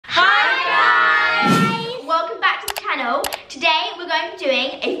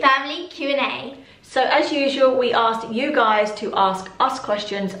doing a family Q&A. So as usual, we asked you guys to ask us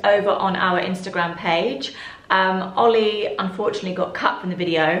questions over on our Instagram page. Ollie unfortunately got cut from the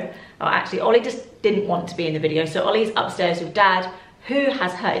video. Or actually, Ollie just didn't want to be in the video. So Ollie's upstairs with Dad, who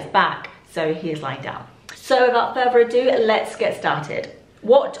has hurt his back, so he is lying down. So without further ado, let's get started.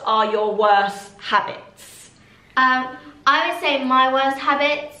 What are your worst habits? I would say my worst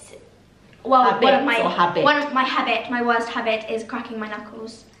habits. Well, my worst habit is cracking my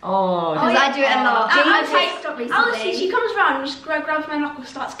knuckles. Oh, because I do it a lot. I tried to stop recently. Elsie, she comes around and just grabs my knuckles,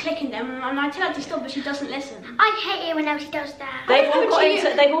 starts clicking them, and I tell her to stop, but she doesn't listen. I hate it when Elsie does that. They've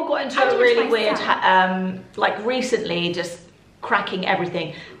all got into a really weird, like recently, just cracking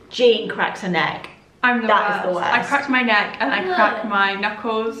everything. Jean cracks her neck. I'm the That is the worst. I cracked my neck and I cracked my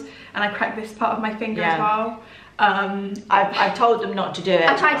knuckles and I cracked this part of my finger as well. I've told them not to do it.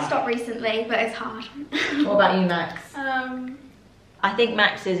 I tried to stop recently, but it's hard. What about you, Max? I think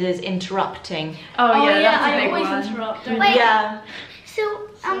Max's is interrupting. Oh yeah, that's a I big always one. interrupt. Wait. Yeah. So,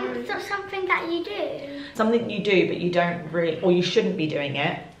 so something that you do? Something you do, but you don't really, or you shouldn't be doing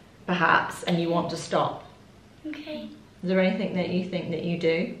it, perhaps, and you want to stop. Okay. Is there anything that you think that you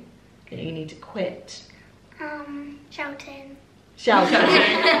do that you need to quit? Shouting. Shouting.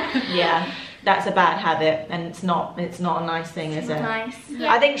 Yeah, that's a bad habit, and it's not a nice thing, is it? Nice.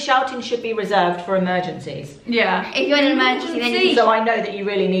 Yeah. I think shouting should be reserved for emergencies. Yeah. If you're in an emergency, then you So I know that you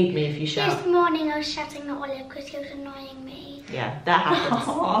really need me if you shout. This morning I was shouting at Ollie because he was annoying me. Yeah, that happens.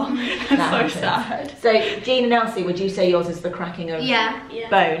 Aww, That that's so happens. sad. So Jean and Elsie, would you say yours is the cracking of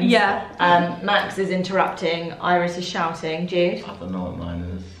bones? Yeah. Max is interrupting, Iris is shouting. Jude? I don't know what mine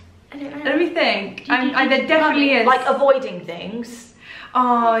is. I don't know. Let me think. There definitely is. Like avoiding things.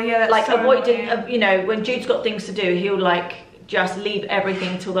 Oh yeah, that's Like so avoiding, annoying. you know, when Jude's got things to do, he'll like just leave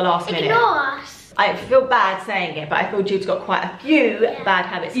everything till the last minute. Ignore us. I feel bad saying it, but I feel Jude's got quite a few bad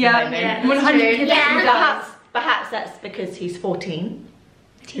habits at the moment. Yeah, 100%. Yeah. Perhaps that's because he's 14.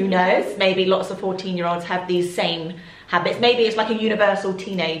 Who knows? Maybe lots of 14-year-olds have these same habits. Maybe it's like a universal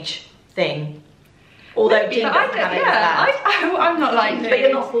teenage thing. Although Jude doesn't have it as bad. I'm not like But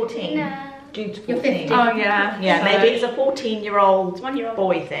you're not 14. No. Jude's 14. You're 15. Oh yeah. Yeah, maybe it's a 14-year-old One-year-old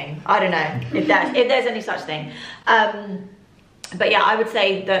boy thing. I don't know if there's any such thing. But yeah, I would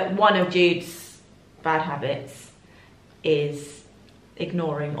say that one of Jude's bad habits is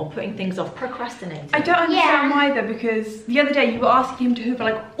ignoring or putting things off, procrastinating. I don't understand why though, because the other day you were asking him to hoover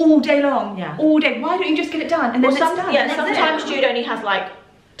like all day long. Yeah. All day. Why don't you just get it done and then it's done? Yeah, That's sometimes it. Jude only has like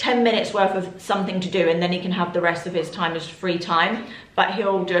 10 minutes worth of something to do, and then he can have the rest of his time as free time, but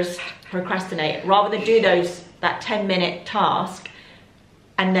he'll just procrastinate. Rather than do that 10-minute task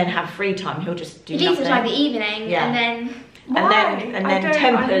and then have free time, he'll just do He leaves nothing. it like the evening, Yeah. and then And then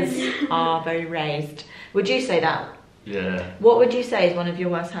tempers are very raised. Would you say that? Yeah, What would you say is one of your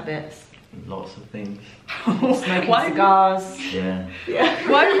worst habits? lots of things. Smoking Why? cigars. Yeah.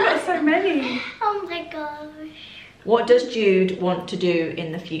 Why have you got so many? Oh my gosh. What does Jude want to do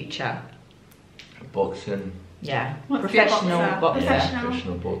in the future? Boxing. Yeah, Wants to be a professional boxer. boxer. Yeah,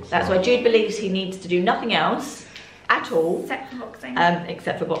 professional boxer. That's why Jude believes he needs to do nothing else at all, except for boxing.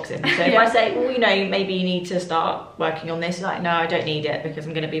 except for boxing. So if I say, well, you know, maybe you need to start working on this, he's like, no, I don't need it because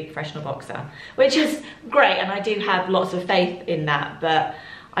I'm going to be a professional boxer, which is great, and I do have lots of faith in that, but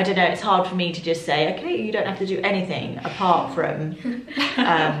I don't know, it's hard for me to just say, okay, you don't have to do anything apart from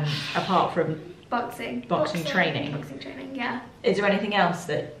boxing training. Boxing training, yeah. Is there anything else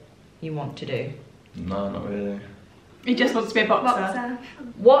that you want to do? No, not really. He just wants to be a boxer.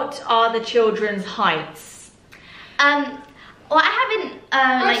 What are the children's heights? Well, I haven't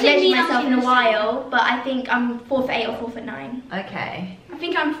like seen measured me myself in a the while, but I think I'm 4'8" or 4'9", Okay. I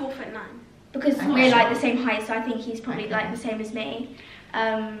think I'm 4'9". because Okay. we're like the same height, so I think he's probably like the same as me.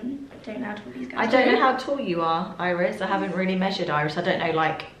 I don't know how tall these guys I don't know how tall you are, Iris. I haven't really measured Iris. I don't know,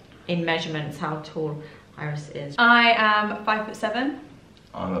 like, in measurements, how tall Iris is. I am 5'7".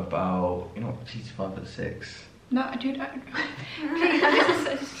 I'm about, you know, she's 5'6". No, dude, please,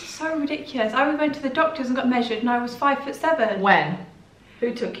 this is so ridiculous. I went to the doctors and got measured and I was 5'7". When?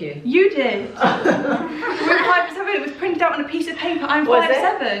 Who took you? You did. We were 5'7". It was printed out on a piece of paper. I'm Was it?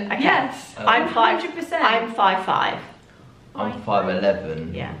 5'7". Okay. Yes. I'm 100%. I'm 5'5". I'm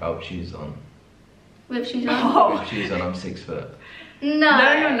 5'11". Yeah. Without shoes on. with shoes on. Oh. With shoes on, I'm 6 foot. No.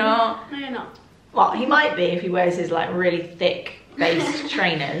 No, you're not. No, you're not. Well, he might be if he wears his like really thick based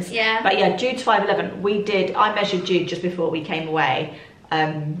trainers. Yeah. But yeah, Jude's 5'11". I measured Jude just before we came away.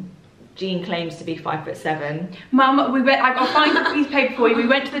 Jean claims to be 5'7". Mum, I'll find a piece of paper for you. We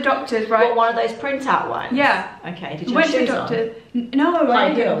went to the doctors, right? What, one of those printout ones? Yeah. Okay, did We you went have to the shoes on? doctors. No, High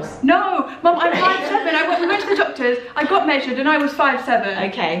I didn't. heels? No, Mum, I'm 5'7". We went to the doctors. I got measured and I was 5'7".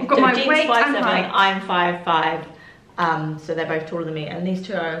 Okay, I've got so my Jean's weight 5'7", and height. I'm 5'5". So they're both taller than me, and these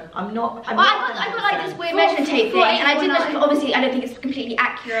two are. I'm not. I got like this weird measuring tape thing, and I did this. Obviously, I don't think it's completely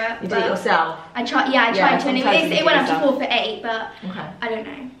accurate. You did it yourself. I tried. Yeah, I tried to, and sometimes it you went do up to yourself. 4'8", but Okay. I don't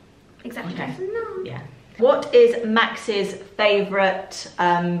know exactly. Okay. No. Yeah. What is Max's favourite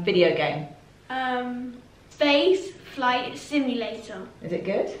video game? Space Flight Simulator. Is it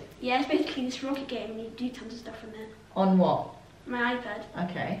good? Yeah, it's basically this rocket game and you do tons of stuff on there. On what? My iPad.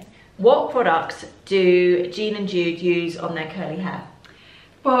 Okay. What products do Jean and Jude use on their curly hair?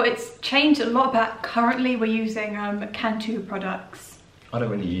 Well, it's changed a lot, but currently we're using Cantu products. I don't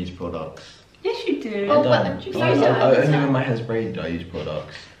really use products. Yes, you do. Well, I what- don't. so- Only when my hair's braided I use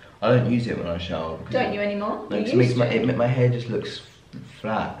products. I don't use it when I shower. because Don't it- you anymore? No, You 'cause it makes used to. my hair just looks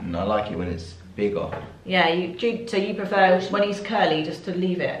flat, and I like it when it's bigger. Yeah, Jude, so you prefer when he's curly just to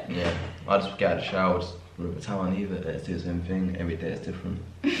leave it? Yeah, I just get out of the shower. Just, by the time I leave it, it's the same thing. Every day it's different.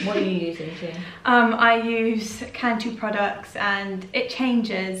 What are you using, Jean? I use Cantu products and it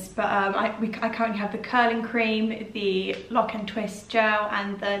changes, but I currently have the curling cream, the lock and twist gel,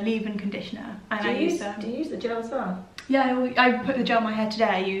 and the leave-in conditioner. And I use them. Do you use the gel as well? Yeah, I put the gel on my hair today.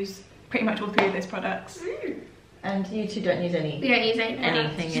 I use pretty much all three of those products. And you two don't use any We don't use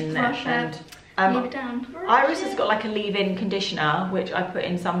anything Just in there. brush it, And leave it down. Iris has got like a leave-in conditioner which I put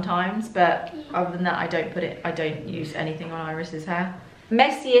in sometimes, but other than that I don't use anything on Iris's hair.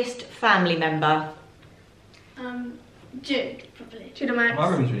 Messiest family member? Jude, probably. Jude and Max. My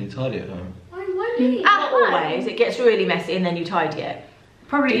room's really tidy at home. Why me? Not always. It gets really messy and then you tidy it.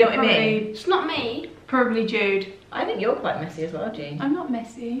 Probably, Do you know what I mean? It's not me. Probably Jude. I think you're quite messy as well, Jean. I'm not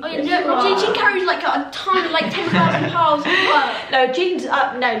messy. Oh, Yes, yeah, you no, are. Jean carries like a ton of like 10,000 pounds of work. No, Jean's no,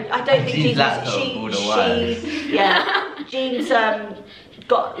 I don't think Jean's Jean's laptop all the way. yeah. Jean's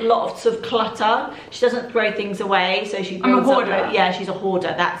got lots of clutter. She doesn't throw things away, so she I'm a builds up hoarder. yeah, she's a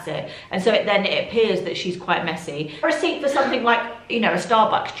hoarder, that's it. And so then it appears that she's quite messy. A receipt for something like, you know, a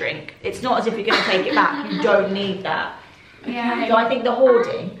Starbucks drink. It's not as if you're gonna take it back. You don't need that. Yeah. So I think the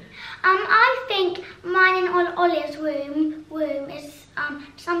hoarding. I think mine and Ollie's room is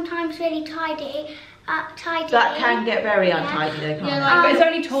sometimes really tidy. That can get very untidy though, can't it? But it's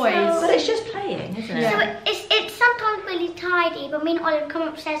only toys. But it's just playing, isn't it? So it's sometimes really tidy, but me and Ollie come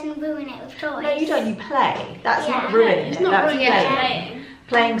upstairs and ruin it with toys. No, you don't. You play. That's not Yeah. ruining It's it. not That's really playing. playing.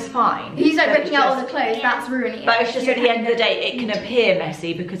 Playing's fine. He's like But ripping it's out all just- the clothes. That's ruining it. But it's just at the end of the day, it can appear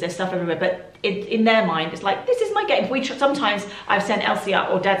messy because there's stuff everywhere. But in their mind, it's like, this is my game. Sometimes I've sent Elsie up,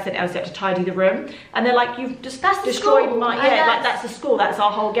 or Dad sent Elsie up to tidy the room, and they're like, you've just destroyed school. my like that's the school. That's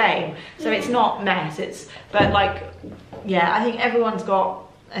our whole game. So it's not mess. But like, yeah, I think everyone's got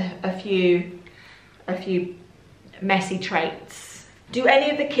a few messy traits. Do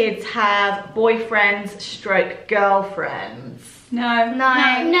any of the kids have boyfriends / girlfriends? No.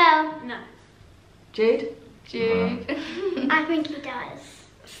 No, No. Jude? Jude. I think he does.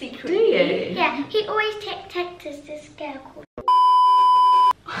 Secret. Do you? Yeah, he always texts this girl called.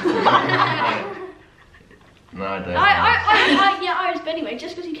 No, I don't. Yeah, Iris, but anyway,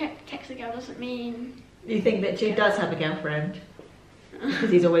 just because he texts a girl doesn't mean. You think that Jude does have a girlfriend? Because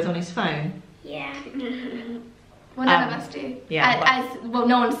he's always on his phone. Yeah. Well, none of us do. yeah, Well,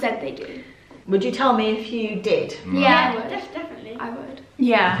 no one said they do. Would you tell me if you did? No. Yeah, I would. Definitely. I would.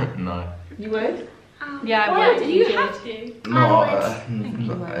 Yeah. No. You would? Yeah, I Why would. do you have to?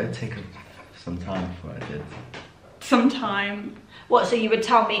 No, would. it'd take some time before I did. Sometime. What, so you would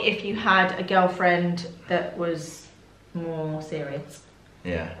tell me if you had a girlfriend that was more serious?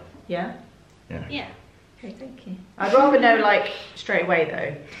 Yeah. Yeah? Yeah. Okay, thank you. I'd rather know like straight away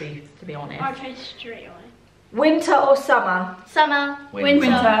though, to be honest. I'd say straight away. Winter or summer? Summer. Winter.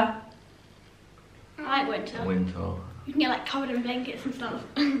 Winter. I like winter. Winter. You can get like covered in blankets and stuff.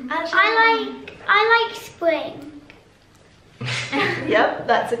 I like spring. Yep,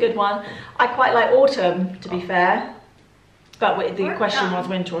 that's a good one. I quite like autumn, to be fair. But the question was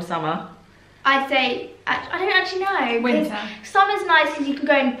winter or summer. I'd say, I don't actually know. 'cause Winter. Summer's nice because you can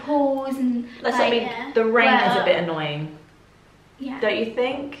go in pools and That's like, I mean, yeah. the rain is a Well- bit annoying, yeah. don't you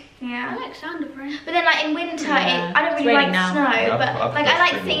think? I Yeah. like sound of rain. But then like in winter, Yeah. I don't It's really raining like now. snow, Yeah, but I've like got I like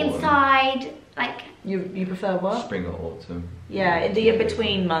spring sitting or autumn. inside, like You prefer what? Spring or autumn. Yeah, in the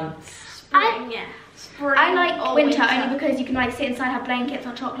in-between months. Spring, yeah. Spring I like or winter only because you can like sit inside, have blankets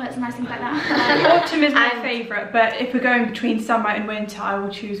or chocolates and nice things like that. Autumn is my favourite, but if we're going between summer and winter, I will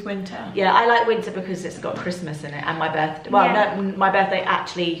choose winter. Yeah, I like winter because it's got Christmas in it and my birthday. Well, no, my birthday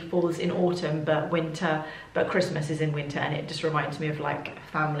actually falls in autumn, but Christmas is in winter, and it just reminds me of like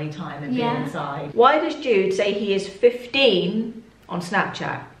family time and being inside. Why does Jude say he is 15 on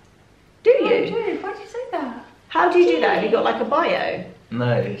Snapchat? Do you? Oh, Jude, why did you say that? How do you do that? Have you got like a bio?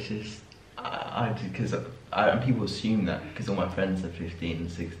 No, it's just because people assume that because all my friends are 15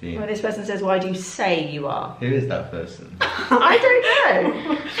 and 16. Well, this person says, why do you say you are? Who is that person? I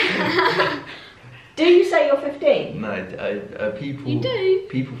don't know. Do you say you're 15? No, people. You do.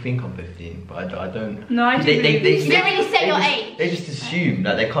 People think I'm 15, but I don't. No, I do. You don't really say your age. They just assume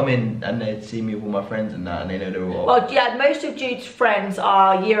that they come in and they see me with all my friends and that, and they know they're all. Well, yeah, most of Jude's friends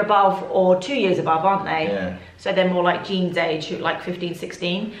are a year above or 2 years above, aren't they? Yeah. So they're more like Jean's age, like 15,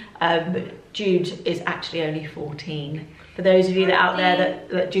 16. Jude is actually only 14. For those of you that out there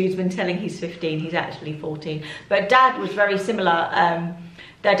that Jude's been telling he's 15, he's actually 14. But Dad was very similar.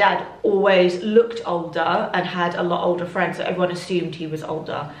 Their dad always looked older and had a lot older friends, so everyone assumed he was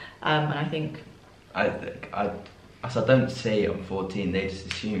older. And I think I don't say I'm 14. They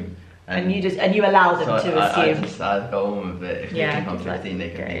just assume. And you allow them to assume. I go on with it. If they think I'm 15, like, they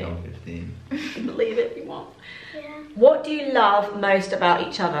can think I'm 15. You can believe it if you want. Yeah. What do you love most about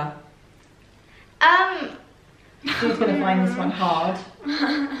each other? Jude's gonna find this one hard.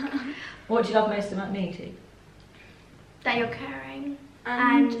 What do you love most about me, too? That you're caring.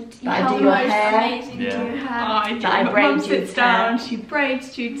 And you that I help do your most hair. amazing Yeah. to Oh, have. I do. That I My braid mum Jude's sits down, hair. she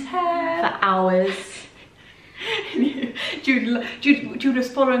braids Jude's hair. For hours. Jude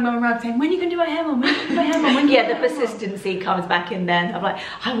was following Mum around saying, when are you going to do my hair, Mum? When are you going to do my hair, Mum? When are you Yeah, gonna the do my hair, Mum?" persistency comes back in then. I'm like,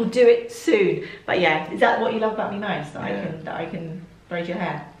 I will do it soon. But yeah, is that what you love about me most? That I can braid your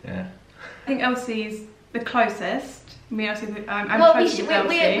hair? Yeah. I think Elsie's the closest. Me and Elsie, I'm Well, closest to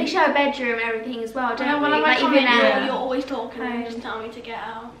Elsie. we share a bedroom and everything as well, I don't know we? when I Like, come even in here, now. you're always talking and just tell me to get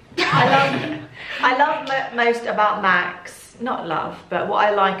out. I love most about Max, not love, but what I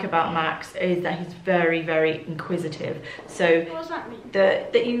like about Max is that he's very, very inquisitive. So What does that mean?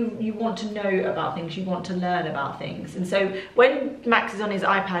 that you want to know about things, you want to learn about things. And so when Max is on his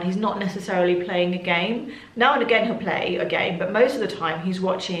iPad, he's not necessarily playing a game. Now and again he'll play a game, but most of the time he's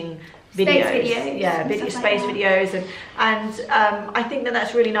watching videos. Space videos, and I think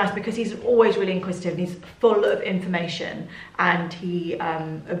that's really nice because he's always really inquisitive and he's full of information, and he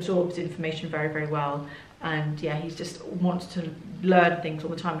absorbs information very, very well. And yeah, he just wants to learn things all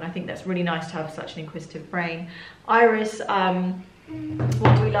the time, and I think that's really nice to have such an inquisitive brain. Iris,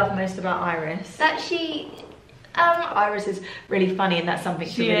 what do we love most about Iris? That she Iris is really funny, and that's something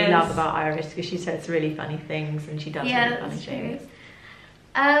to She really is. love about Iris, because she says really funny things and she does really funny that's true. things.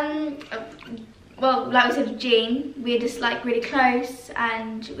 Well, like we said with Jean, we're just like really close,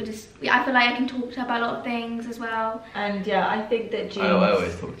 and I feel like I can talk to her about a lot of things as well. And yeah, I think that Jude. I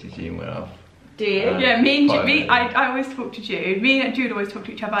always talk to Jean when I've. Do you? Yeah, Quite a bit. I always talk to Jude. Me and Jude always talk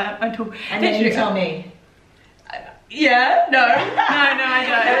to each other. I talk. And then you tell me. Yeah, no, I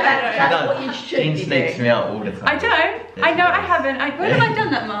don't. That's what you should Jean be snakes doing. me out all the time. I don't. Yes, I know she I does. haven't. When have I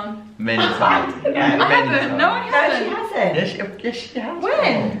done that, Mum? Many times. I haven't. No, I No, she haven't. hasn't. Yes, she has.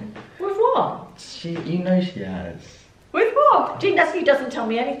 When? With what? You know she has. With what? Jean, that's who doesn't tell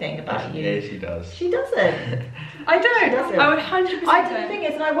me anything about you. Yeah, she does. She doesn't. I don't. doesn't. I would 100%. The thing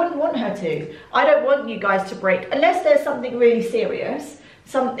is, and I wouldn't want her to. I don't want you guys to break, unless there's something really serious.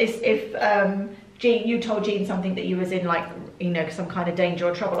 If Jean, you told Jean something that you was in, like, you know, some kind of danger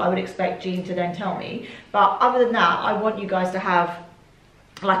or trouble, I would expect Jean to then tell me. But other than that, I want you guys to have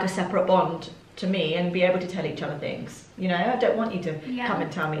like a separate bond to me and be able to tell each other things. You know, I don't want you to come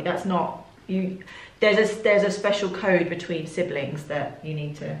and tell me. That's not you. There's a special code between siblings that you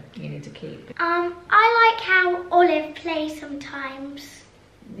need to keep. I like how Olive plays sometimes.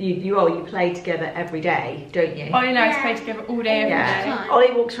 You play together every day, don't you? Ollie and I play together all day, every day. Yeah.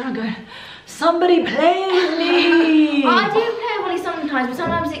 Ollie walks around going, somebody play with me. I do play with Ollie sometimes, but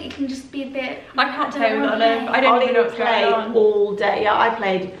sometimes it can just be a bit. I can't play with Olive. I don't Ollie even know will what's play going on. all day. Yeah, I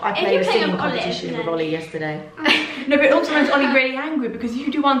played you a play singing with Olive, competition with then- Ollie yesterday. No, but also makes Ollie really angry because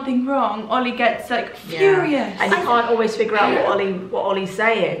you do one thing wrong, Ollie gets like furious. And you can't always figure out what Ollie's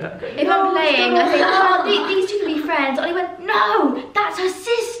saying. If I'm playing, I think, oh, these two can be friends. Ollie went, no, that's her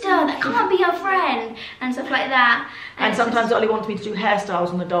sister. That can't be her friend, and stuff like that. And sometimes Ollie wants me to do hairstyles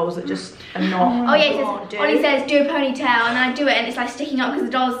on the dolls that just are not. Oh yeah, can't do. Ollie says do a ponytail, and then I do it, and it's like sticking up because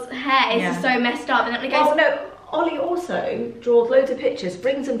the doll's hair is Yeah. just so messed up. And then it goes, Oh no, Ollie also draws loads of pictures,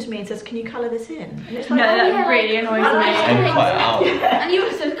 brings them to me and says, can you colour this in? And it's like, No, oh, that yeah, really annoys me. And cut it out. And you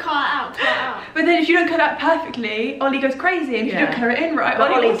also cut out. But then if you don't cut it out perfectly, Ollie goes crazy, and if you don't colour it in right,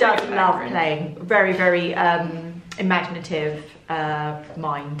 But Ollie also does goes love crazy. playing. Very, very imaginative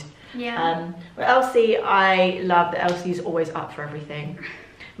mind. Yeah. But Elsie, I love that Elsie's always up for everything.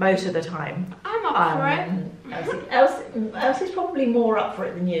 Most of the time. I'm up for it. Elsie's probably more up for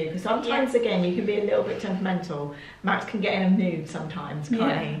it than you, because sometimes again you can be a little bit temperamental. Max can get in a mood sometimes,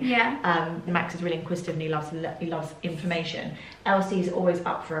 can't he? Yeah. Max is really inquisitive and he loves information. Elsie's always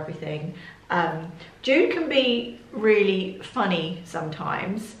up for everything. Jude can be really funny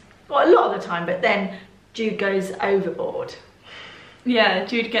sometimes, well, a lot of the time, but then Jude goes overboard. Yeah,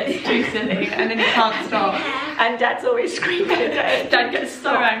 Jude gets too silly and then he can't stop. And Dad's always screaming at Dad gets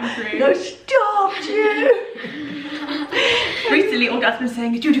so angry. No, stop, Jude! Recently, all Dad's been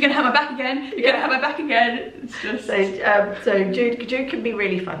saying is, Jude, you're gonna have my back again. You're gonna have my back again. It's just. So Jude can be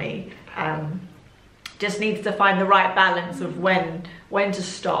really funny. Just needs to find the right balance of when to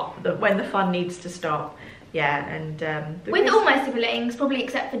stop, when the fun needs to stop. Yeah, and with all my siblings, probably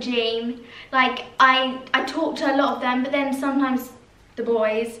except for Jean, like I talk to a lot of them, but then sometimes the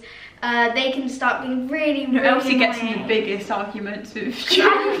boys, they can start being really Elsie gets in annoying. the biggest arguments with Jude.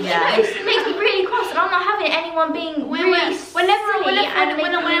 Yeah. It makes me really cross, and I'm not having anyone being really Whenever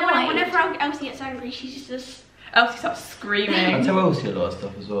Elsie gets angry, she's just. Elsie starts screaming. I tell Elsie a lot of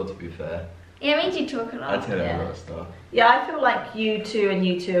stuff as well, to be fair. Yeah, me too talk a lot. I tell her a lot of stuff. Yeah, I feel like you two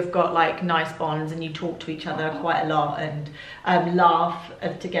have got like nice bonds, and you talk to each other quite a lot, and laugh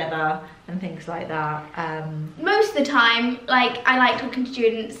together and things like that. Most of the time, like I like talking to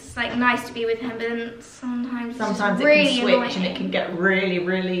students. It's like nice to be with him, but then sometimes Sometimes it's it really can switch annoying. and it can get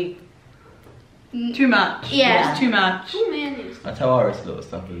really. Too much. Yeah. It's too much. Oh man, I tell Iris a lot of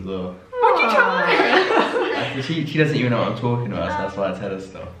stuff as well. What do you try? She doesn't even know what I'm talking about, so that's why I tell her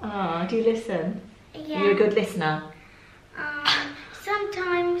stuff. Oh, do you listen? Yeah. You're a good listener.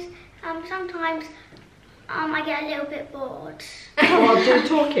 Sometimes I get a little bit bored. While Jude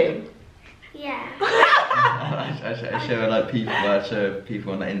talking. Yeah. I show her like people. I show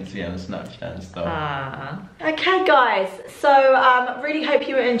people on like Instagram and Snapchat and stuff. Okay, guys. So really hope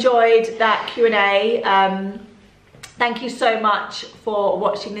you enjoyed that Q&A. Thank you so much for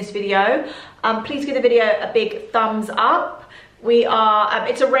watching this video. Please give the video a big thumbs up. We are.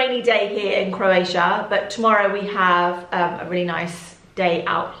 It's a rainy day here in Croatia, but tomorrow we have a really nice day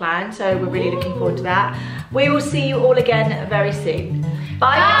out planned. So we're really looking forward to that. We will see you all again very soon.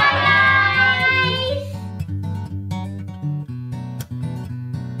 Bye. Bye.